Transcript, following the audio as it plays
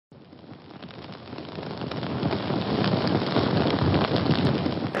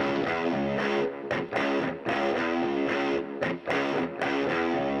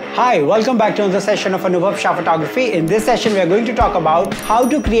Hi, welcome back to another session of Anubhavshaphotography. In this session, we are going to talk about how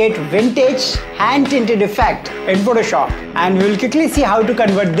to create vintage hand-tinted effect in Photoshop. And we will quickly see how to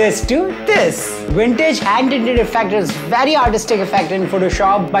convert this to this. Vintage hand-tinted effect is very artistic effect in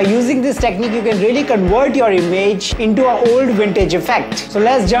Photoshop. By using this technique, you can really convert your image into an old vintage effect. So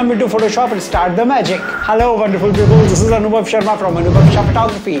let's jump into Photoshop and start the magic. Hello, wonderful people. This is Anubhav Sharma from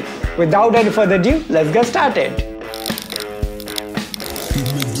Anubhavshaphotography. Without any further ado, let's get started.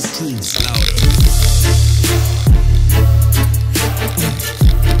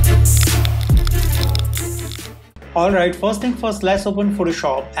 Alright, first thing first, let's open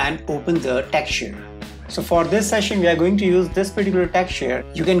Photoshop and open the texture. So for this session, we are going to use this particular texture.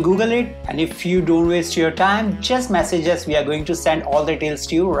 You can Google it, and if you don't waste your time, just message us. We are going to send all the details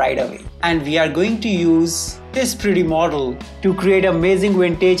to you right away. And we are going to use this pretty model to create amazing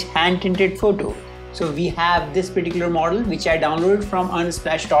vintage hand-tinted photo. So we have this particular model which I downloaded from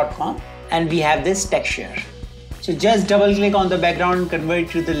unsplash.com, and we have this texture. So just double click on the background and convert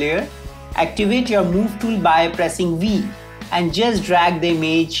it to the layer. Activate your move tool by pressing V and just drag the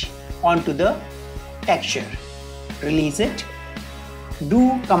image onto the texture. Release it.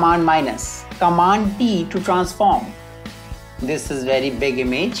 Do Command minus, Command T to transform. This is very big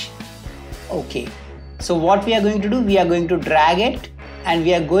image. Okay. So what we are going to do, we are going to drag it and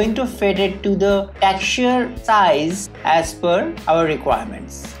we are going to fit it to the texture size as per our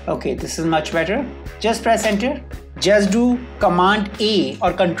requirements. Okay, this is much better. Just press enter. Just do Command A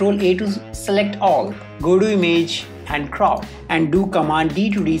or Control A to select all. Go to image and crop and do Command D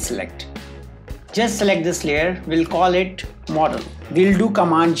to deselect. Just select this layer. We'll call it model. We'll do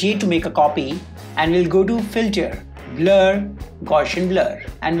Command J to make a copy and we'll go to filter, blur, Gaussian blur,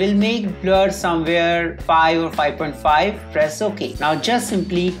 and we'll make blur somewhere 5 or 5.5. Press OK. Now just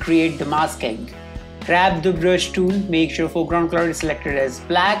simply create the masking. Grab the brush tool, make sure foreground color is selected as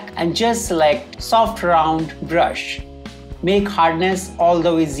black, and just select soft round brush. Make hardness all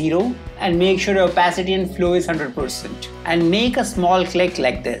the way 0 and make sure opacity and flow is 100%, and make a small click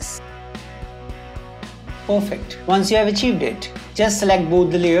like this. Perfect. Once you have achieved it, just select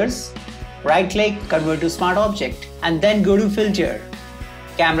both the layers, right click, convert to smart object, and then go to filter,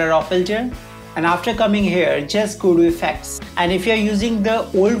 camera raw filter. And after coming here, just go to effects. And if you are using the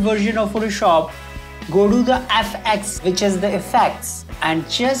old version of Photoshop, go to the FX, which is the effects, and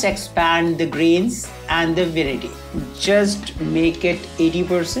just expand the grains and the vignette. Just make it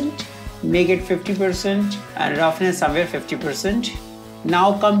 80%, make it 50%, and roughness somewhere 50%.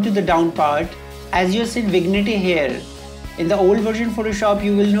 Now come to the down part. As you see vignette here, in the old version Photoshop,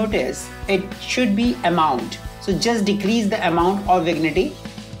 you will notice it should be amount. So just decrease the amount of vignette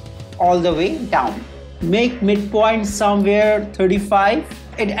all the way down. Make midpoint somewhere 35.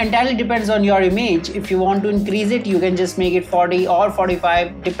 It entirely depends on your image. If you want to increase it, you can just make it 40 or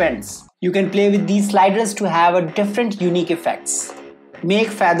 45, depends. You can play with these sliders to have a different unique effects. Make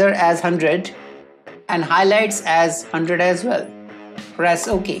feather as 100 and highlights as 100 as well. Press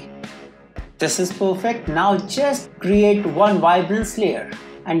OK. This is perfect. Now just create one vibrance layer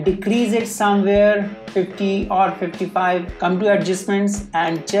and decrease it somewhere 50 or 55. Come to adjustments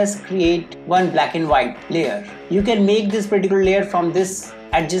and just create one black and white layer. You can make this particular layer from this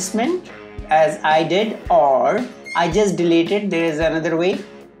adjustment as I did, or I just delete it. There is another way.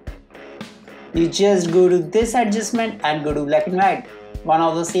 You just go to this adjustment and go to black and white. One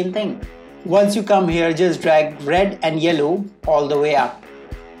of the same thing. Once you come here, just drag red and yellow all the way up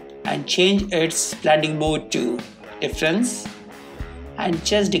and change its blending mode to difference and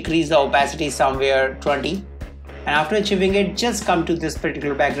just decrease the opacity somewhere 20. And after achieving it, just come to this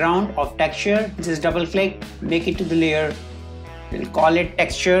particular background of texture, just double click, make it to the layer. We'll call it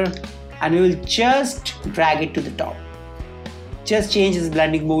texture and we will just drag it to the top. Just change its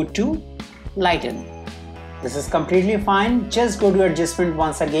blending mode to lighten. This is completely fine. Just go to adjustment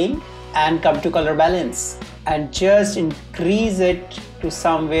once again and come to color balance and just increase it to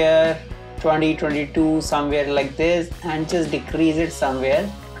somewhere 20, 22, somewhere like this, and just decrease it somewhere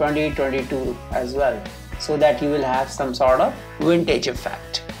 20, 22 as well, so that you will have some sort of vintage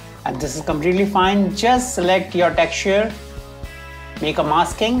effect. And this is completely fine. Just select your texture, make a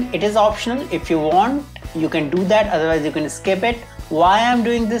masking. It is optional. If you want, you can do that, otherwise you can skip it. Why I am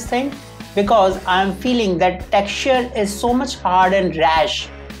doing this thing? Because I am feeling that texture is so much hard and rash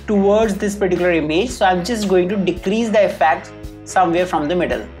towards this particular image, so I'm just going to decrease the effect somewhere from the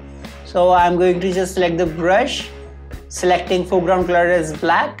middle. So I'm going to just select the brush, selecting foreground color as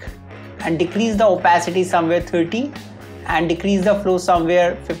black, and decrease the opacity somewhere 30 and decrease the flow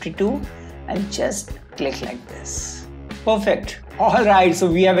somewhere 52, and just click like this. Perfect. Alright, so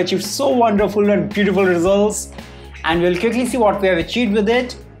we have achieved so wonderful and beautiful results, and we'll quickly see what we have achieved with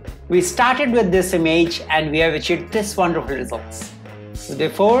it. We started with this image and we have achieved this wonderful results. So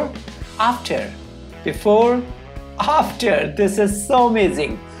before, after, before, after. This is so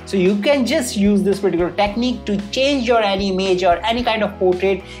amazing. So you can just use this particular technique to change your any image or any kind of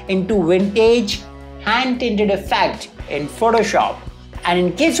portrait into vintage hand-tinted effect in Photoshop. And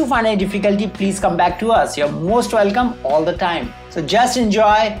in case you find any difficulty, please come back to us. You're most welcome all the time. So just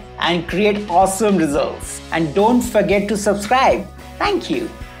enjoy and create awesome results. And don't forget to subscribe. Thank you.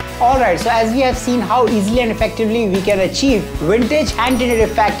 Alright, so as we have seen how easily and effectively we can achieve vintage hand-tinted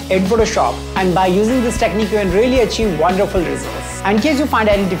effect in Photoshop, and by using this technique you can really achieve wonderful results. And in case you find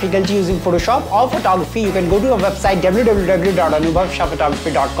any difficulty using Photoshop or photography, you can go to our website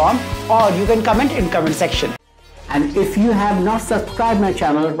www.anubhavshaphotography.com, or you can comment in comment section. And if you have not subscribed my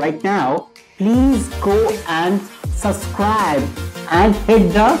channel right now, please go and subscribe and hit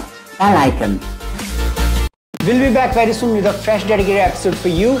the bell icon. We'll be back very soon with a fresh dedicated episode for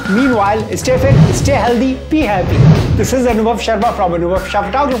you. Meanwhile, stay fit, stay healthy, be happy. This is Anubhav Sharma from Anubhav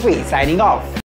Photography signing off.